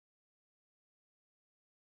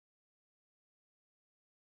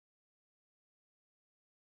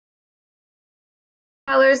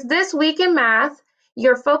Scholars, this week in math,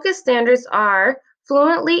 your focus standards are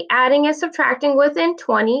fluently adding and subtracting within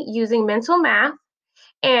 20 using mental math.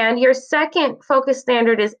 And your second focus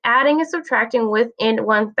standard is adding and subtracting within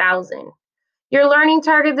 1,000. Your learning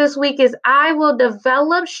target this week is I will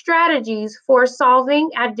develop strategies for solving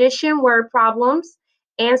addition word problems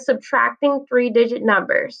and subtracting 3-digit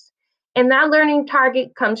numbers. And that learning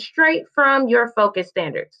target comes straight from your focus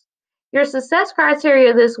standards. Your success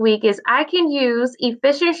criteria this week is I can use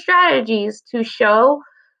efficient strategies to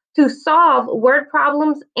solve word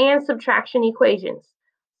problems and subtraction equations.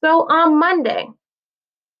 So on Monday,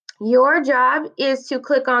 your job is to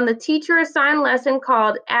click on the teacher assigned lesson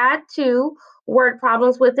called Add to Word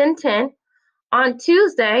Problems Within 10. On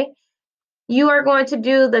Tuesday, you are going to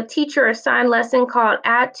do the teacher assigned lesson called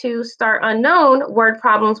Add to Start Unknown Word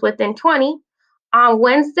Problems Within 20. On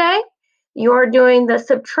Wednesday, you're doing the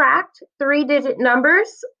subtract 3-digit numbers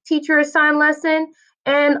teacher assigned lesson.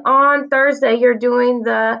 And on Thursday, you're doing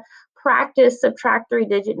the practice subtract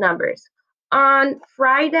 3-digit numbers. On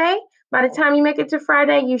Friday, by the time you make it to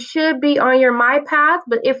Friday, you should be on your My Path,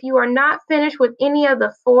 but if you are not finished with any of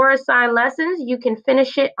the 4 assigned lessons, you can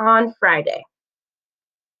finish it on Friday.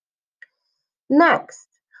 Next,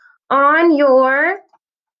 on your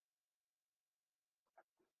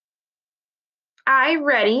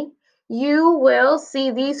iReady, you will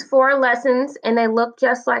see these 4 lessons and they look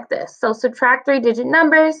just like this. So subtract 3-digit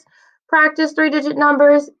numbers, practice 3-digit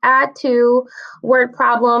numbers, add to word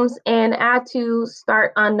problems, and add to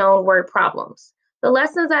start unknown word problems. The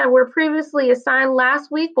lessons that were previously assigned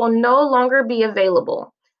last week will no longer be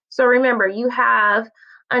available. So remember, you have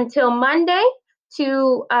until Monday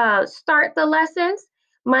to start the lessons,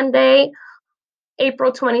 Monday,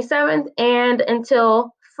 April 27th, and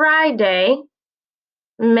until Friday,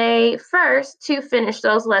 May 1st, to finish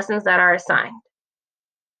those lessons that are assigned.